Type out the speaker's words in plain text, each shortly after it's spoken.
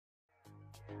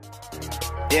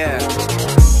Yeah,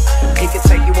 he can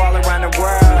take you all around the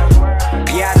world.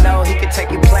 Yeah, I know he can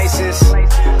take you places.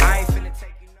 I ain't finna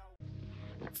take you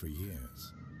no. For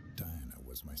years, Diana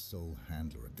was my sole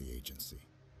handler at the agency.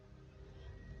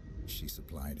 She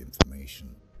supplied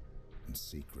information and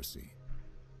secrecy,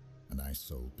 and I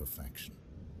sold perfection.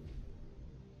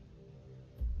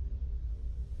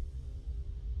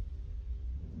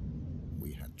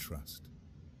 We had trust.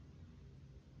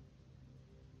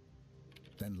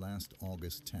 Then last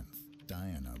August 10th,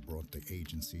 Diana brought the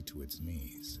agency to its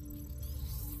knees.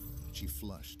 She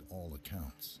flushed all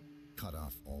accounts, cut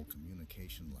off all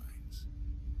communication lines,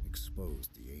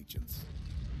 exposed the agents,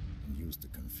 and used the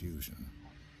confusion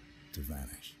to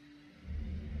vanish.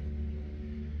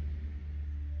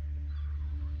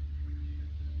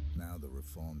 Now the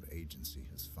reformed agency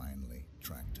has finally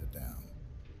tracked her down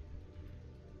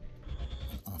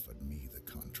and offered me the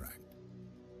contract.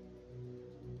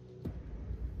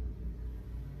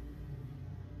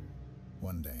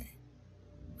 One day,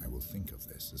 I will think of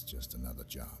this as just another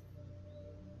job.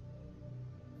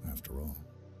 After all,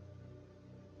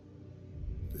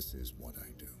 this is what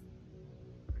I do.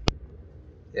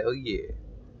 Hell yeah.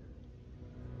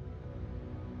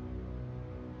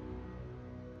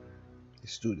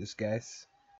 Let's do this, guys.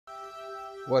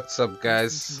 What's up,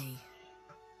 guys?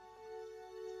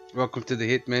 Welcome to the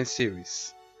Hitman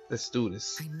series. Let's do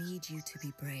this. I need you to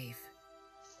be brave.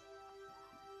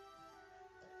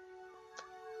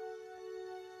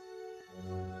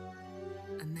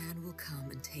 A man will come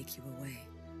and take you away.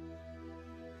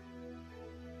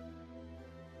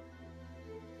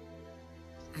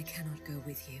 I cannot go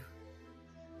with you.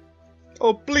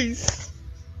 Oh, please.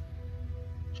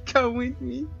 Come with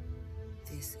me.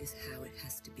 This is how it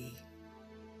has to be.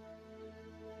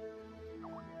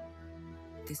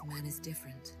 This man is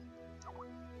different.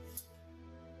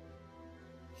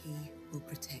 He will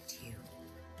protect you.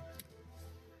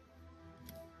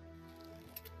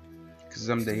 Cause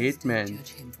I'm the Please don't Hitman, judge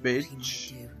him for what he might bitch.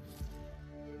 do.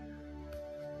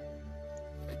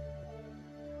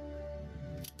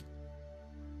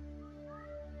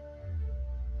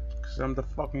 Cause I'm the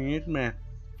fucking Hitman.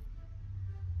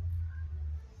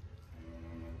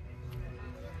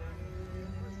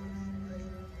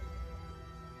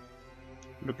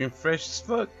 Looking fresh as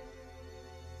fuck.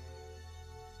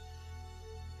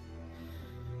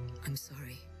 I'm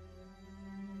sorry.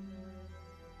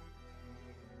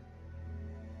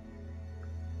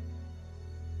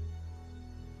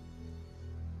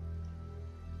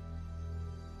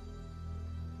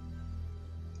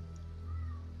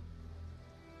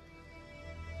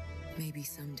 Maybe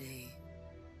someday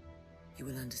you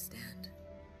will understand.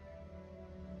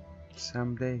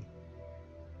 Someday.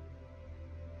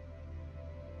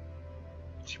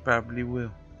 She probably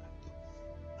will.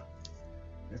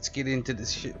 Let's get into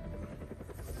this shit.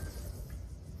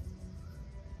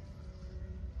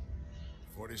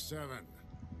 47.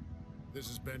 This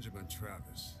is Benjamin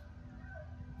Travis.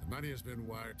 The money has been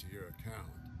wired to your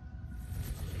account.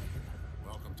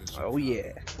 Welcome to Chicago. Oh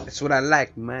yeah, that's what I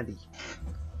like, Maddie.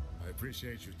 I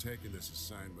appreciate you taking this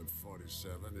assignment,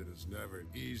 47. It is never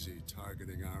easy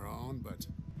targeting our own, but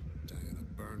Diana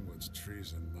Burnwood's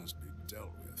treason must be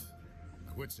dealt with.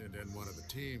 I would send in one of the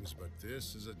teams, but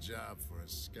this is a job for a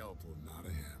scalpel, not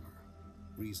a hammer.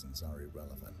 Reasons are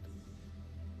irrelevant.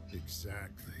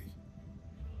 Exactly.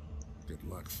 Good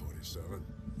luck, 47.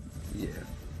 Yeah.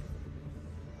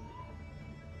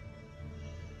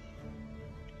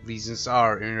 Reasons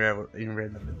are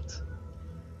irrelevant.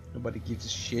 Nobody gives a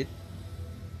shit.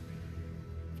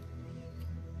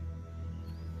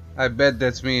 I bet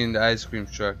that's me in the ice cream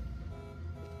truck.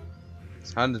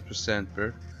 It's 100%,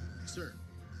 bro. Sir.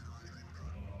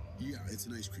 Yeah, it's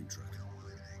an ice cream truck.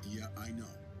 Yeah, I know.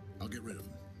 I'll get rid of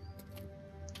him.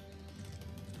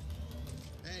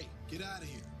 Hey, get out of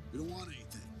here. We don't want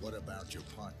anything. What about your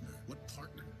partner? What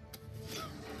partner?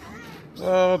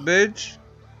 Oh, bitch.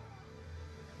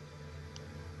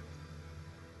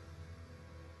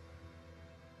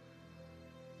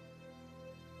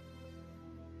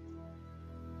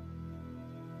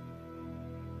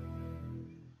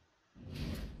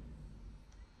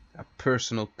 A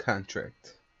personal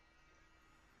contract.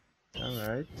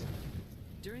 Alright.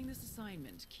 During this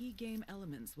assignment, key game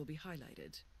elements will be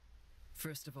highlighted.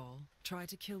 First of all, try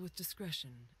to kill with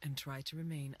discretion and try to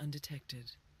remain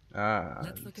undetected.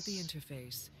 Let's look at the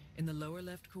interface. In the lower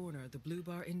left corner, the blue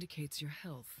bar indicates your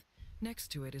health. Next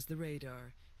to it is the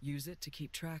radar. Use it to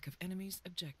keep track of enemies,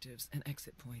 objectives, and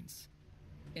exit points.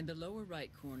 In the lower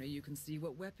right corner, you can see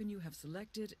what weapon you have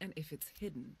selected and if it's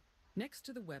hidden. Next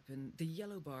to the weapon, the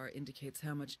yellow bar indicates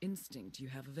how much instinct you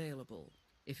have available.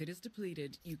 If it is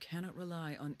depleted, you cannot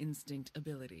rely on instinct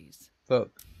abilities.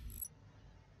 Fuck.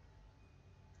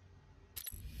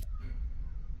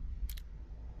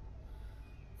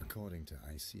 According to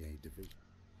ICA division.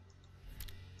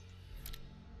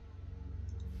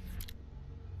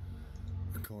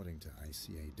 According to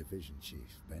ICA Division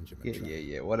Chief Benjamin.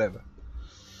 Yeah, whatever.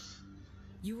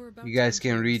 You were about You guys to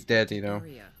can enter a read that, you know.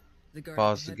 restricted area. The guard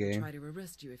Pause the ahead will game. try to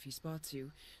arrest you if he spots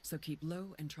you, so keep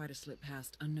low and try to slip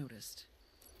past unnoticed.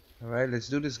 Alright, let's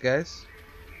do this, guys.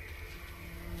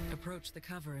 Approach the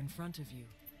cover in front of you.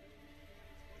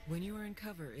 When you are in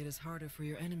cover, it is harder for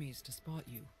your enemies to spot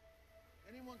you.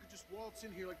 Anyone could just waltz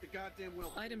in here like the goddamn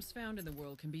will. Items found in the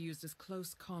world can be used as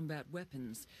close combat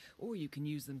weapons, or you can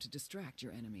use them to distract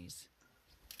your enemies.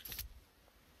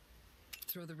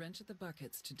 Throw the wrench at the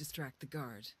buckets to distract the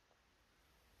guard.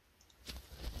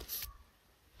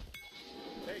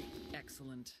 Hey.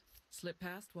 Excellent. Slip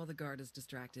past while the guard is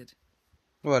distracted.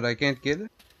 What, I can't get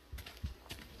it?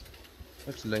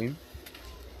 That's lame.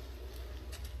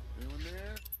 Anyone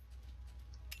there?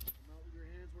 Come out with your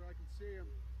hands where I can see them.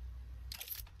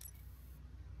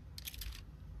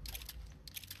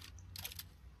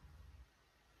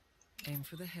 Aim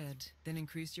for the head, then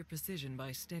increase your precision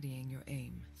by steadying your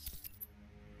aim.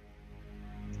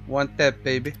 One tap,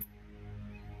 baby.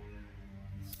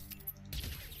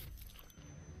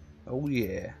 Oh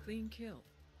yeah. Clean kill.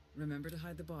 Remember to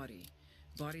hide the body.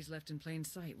 Bodies left in plain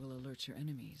sight will alert your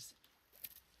enemies.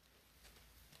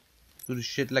 Do the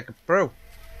shit like a pro.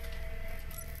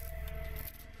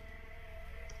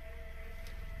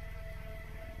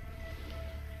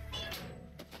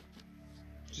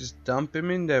 Just dump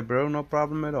him in there, bro. No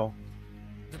problem at all.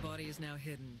 The body is now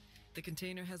hidden. The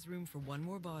container has room for one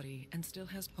more body and still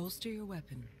has holster your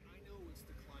weapon. I know it's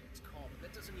the client's call, but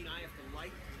that doesn't mean I have to like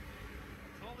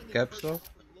it. Calling in Caps person lock.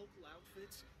 from local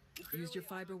outfits will Use your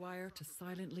barely fiber wire to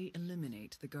silently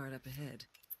eliminate the guard up ahead.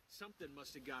 Something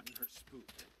must have gotten her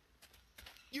spooked.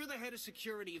 You're the head of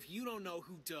security if you don't know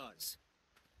who does.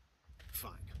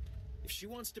 Fine. If she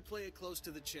wants to play it close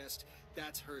to the chest,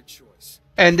 that's her choice.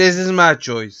 And this is my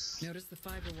choice. Notice the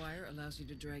fiber wire allows you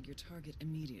to drag your target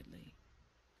immediately.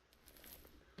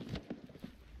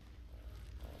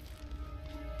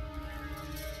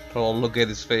 Oh, look at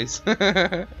his face.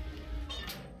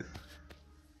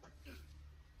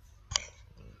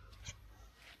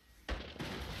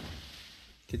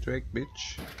 Get wrecked,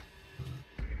 bitch.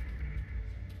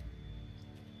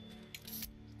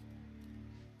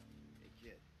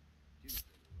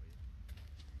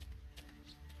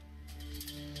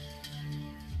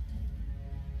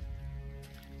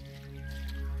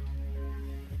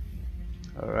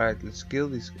 Alright, let's kill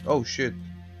these. Oh shit.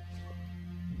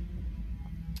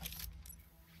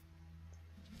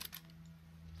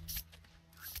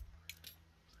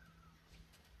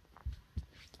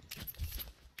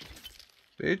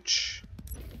 Bitch.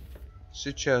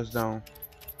 Sit your ass down.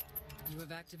 You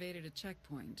have activated a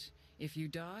checkpoint. If you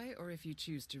die or if you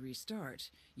choose to restart,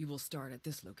 you will start at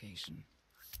this location.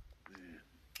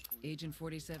 Agent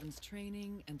 47's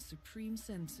training and supreme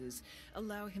senses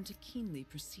allow him to keenly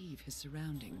perceive his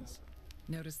surroundings.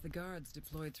 Notice the guards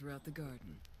deployed throughout the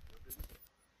garden.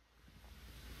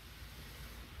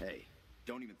 Hey,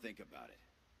 don't even think about it.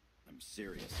 I'm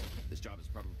serious. This job is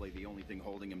probably the only thing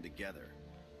holding him together.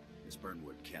 Miss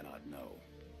Burnwood cannot know.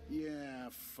 Yeah,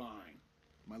 fine.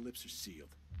 My lips are sealed.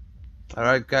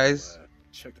 Alright, guys.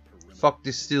 Check the perimeter. Fuck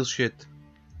this steel shit.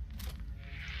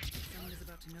 Someone is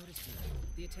about to notice you.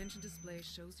 The attention display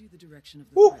shows you the direction of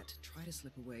the Woo. threat. Try to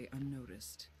slip away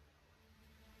unnoticed.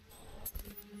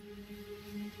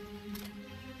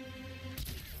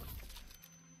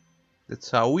 That's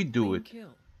how we do Clean it.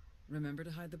 kill. Remember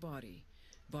to hide the body.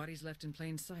 Bodies left in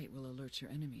plain sight will alert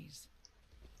your enemies.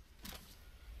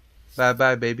 Bye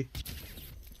bye, baby.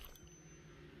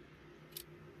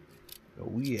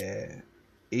 Oh yeah.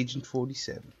 Agent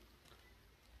 47.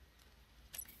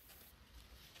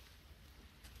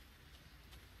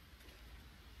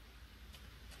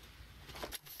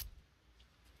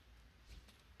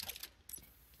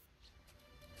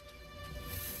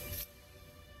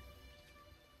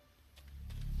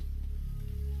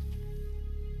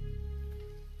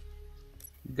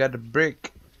 Got a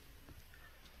brick.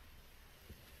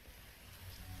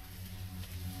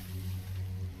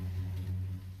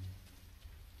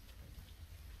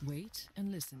 Wait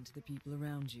and listen to the people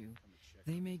around you.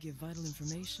 They may give vital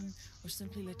information or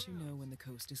simply let you know when the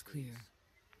coast is clear.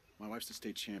 My wife's the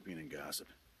state champion in gossip.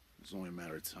 It's only a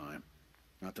matter of time.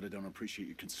 Not that I don't appreciate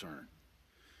your concern.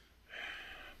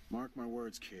 Mark my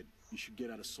words, kid. You should get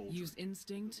out of soldier. Use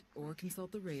instinct or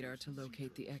consult the radar to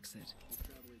locate the exit.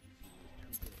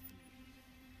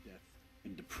 Death and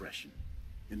and depression.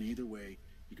 And either way,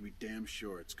 you can be damn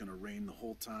sure it's gonna rain the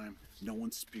whole time, no one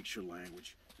speaks your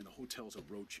language, and the hotel's a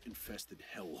roach-infested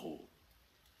hellhole.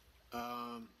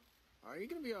 Are you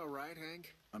gonna be alright,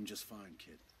 Hank? I'm just fine,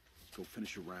 kid. Go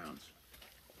finish your rounds.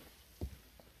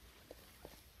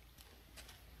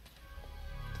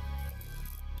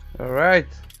 Alright,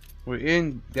 we're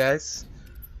in, guys.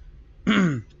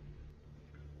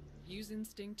 Use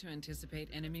instinct to anticipate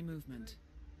enemy movement.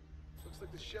 Looks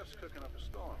like the chef's cooking up a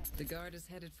storm. The guard is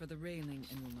headed for the railing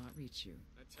and will not reach you.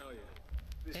 I tell you.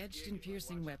 Edged and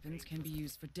piercing weapons can be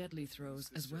used for deadly throws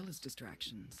as well as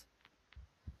distractions.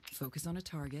 Focus on a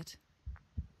target.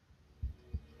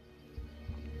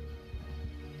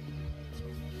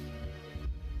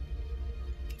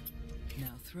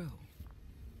 Now throw.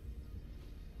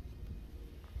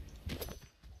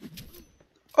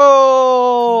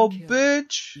 Oh, Clean kill.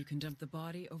 bitch! You can dump the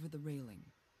body over the railing.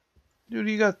 Dude,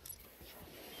 he got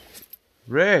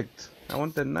wrecked. I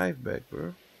want that knife back,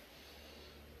 bro.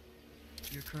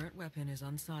 Your current weapon is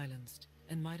unsilenced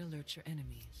and might alert your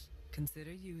enemies.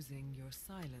 Consider using your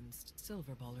silenced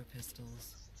silver baller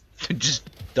pistols. Just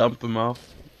dump him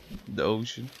off the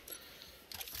ocean.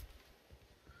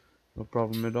 No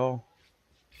problem at all.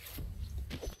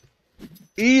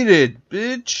 Eat it,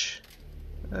 bitch!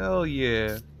 Hell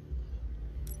yeah.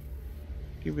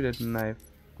 Give me that knife.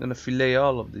 I'm gonna fillet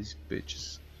all of these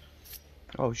bitches.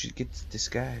 Oh, we should get the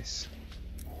disguise.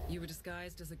 You were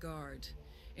disguised as a guard.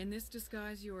 In this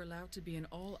disguise, you are allowed to be in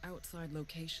all outside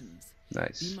locations.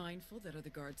 Nice. Be mindful that other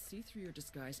guards see through your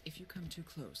disguise if you come too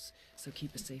close, so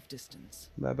keep a safe distance.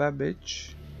 Bye bye,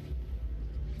 bitch.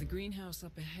 The greenhouse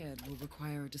up ahead will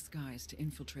require a disguise to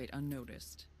infiltrate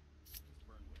unnoticed.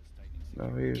 Oh,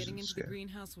 here's Getting the into the disguise.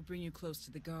 greenhouse will bring you close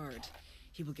to the guard.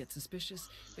 He will get suspicious,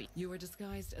 but you are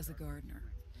disguised as a gardener.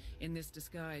 In this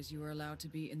disguise, you are allowed to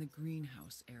be in the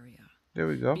greenhouse area. There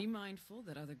we go. Be mindful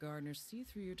that other gardeners see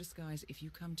through your disguise if you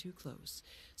come too close,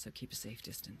 so keep a safe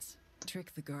distance.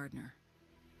 Trick the gardener.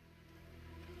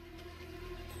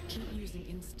 Keep using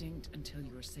instinct until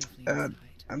you are safely inside.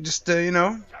 I'm just, you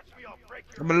know,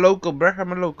 I'm a local, bruh.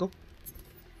 I'm a local.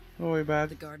 Don't worry about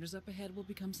The it. gardeners up ahead will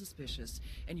become suspicious,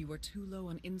 and you are too low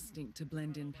on instinct to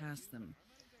blend in past them.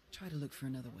 Try to look for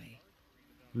another way.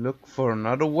 Look for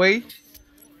another way. I got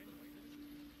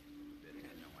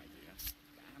no idea.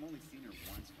 I've only seen her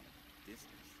once from a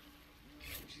distance.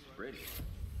 She's pretty.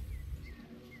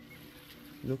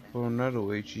 Look for another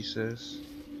way, she says.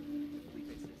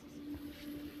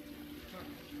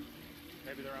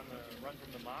 Maybe they're on the run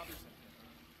from the mob or something.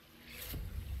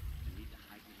 You need to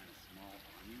hide behind a small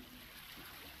army.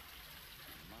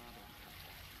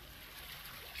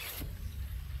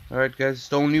 Alright, guys, it's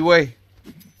the only way.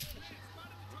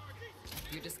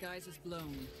 Your disguise is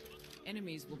blown.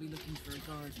 Enemies will be looking for a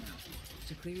guard now.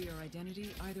 To clear your identity,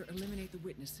 either eliminate the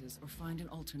witnesses or find an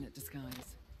alternate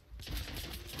disguise.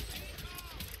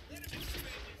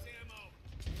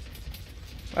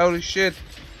 Holy shit.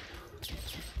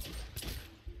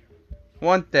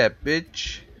 Want that,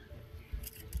 bitch.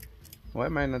 Why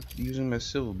am I not using my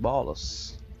silver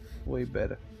ballers? Way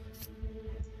better.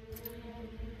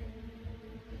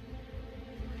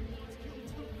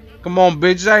 Come on,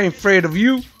 bitch. I ain't afraid of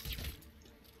you.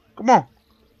 Come on.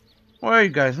 Where are you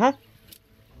guys, huh?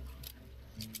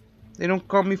 They don't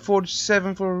call me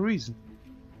 47 for a reason.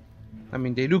 I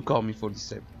mean, they do call me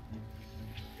 47.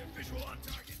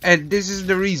 And this is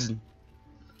the reason.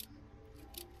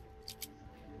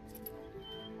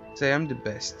 Say I'm the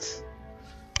best.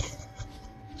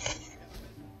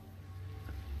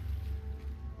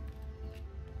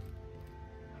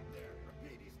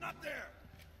 He's not there.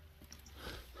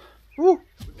 Woo.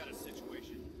 We've got a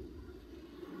situation.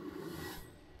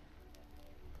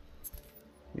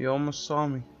 You almost saw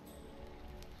me.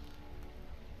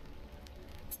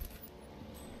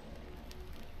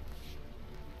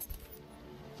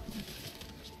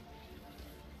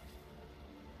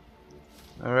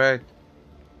 All right.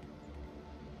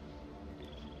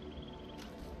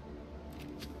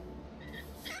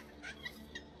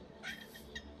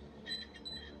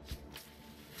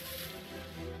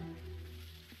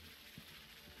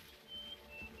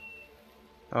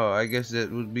 Oh, I guess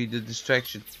that would be the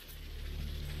distraction.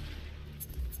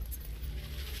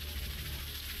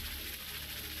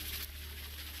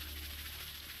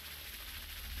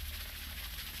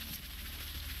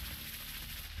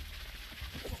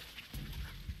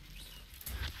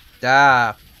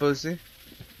 Ah, pussy.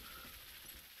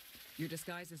 Your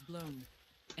disguise is blown.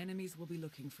 Enemies will be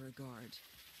looking for a guard.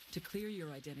 To clear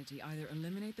your identity, either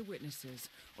eliminate the witnesses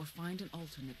or find an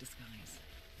alternate disguise.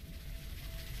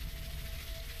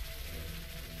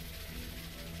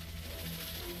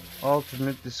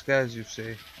 Alternate disguise, you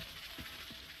say?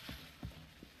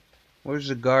 Where's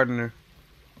the gardener?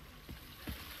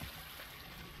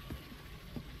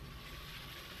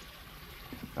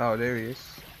 Oh, there he is.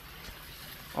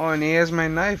 Oh, and he has my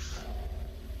knife.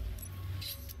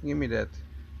 Give me that.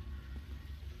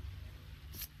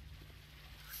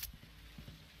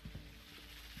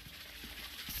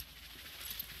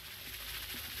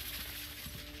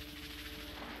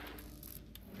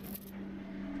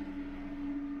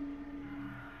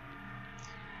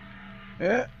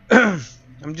 Yeah,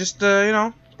 I'm just, you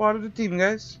know, part of the team,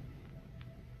 guys.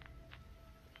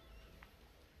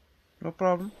 No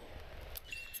problem.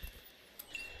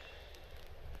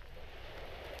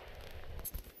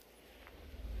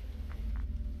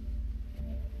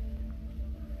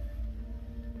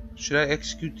 Should I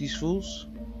execute these fools?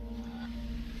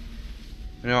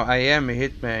 You know, I am a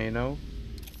hitman, you know,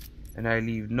 and I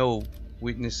leave no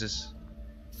witnesses.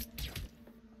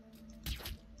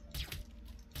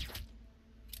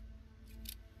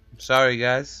 I'm sorry,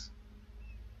 guys.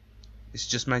 It's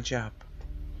just my job.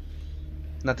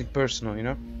 Nothing personal, you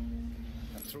know.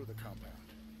 I'm through the compound.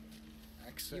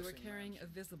 You are carrying a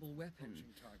visible weapon.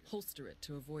 Holster it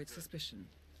to avoid suspicion.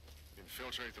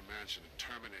 Infiltrate the mansion and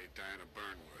terminate Diana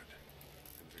Burnwood.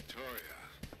 And Victoria.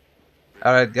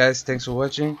 Alright guys, thanks for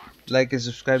watching. Like and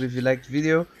subscribe if you liked the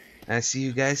video. And I'll see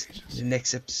you guys in the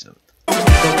next episode.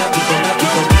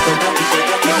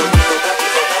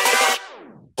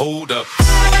 Hold up.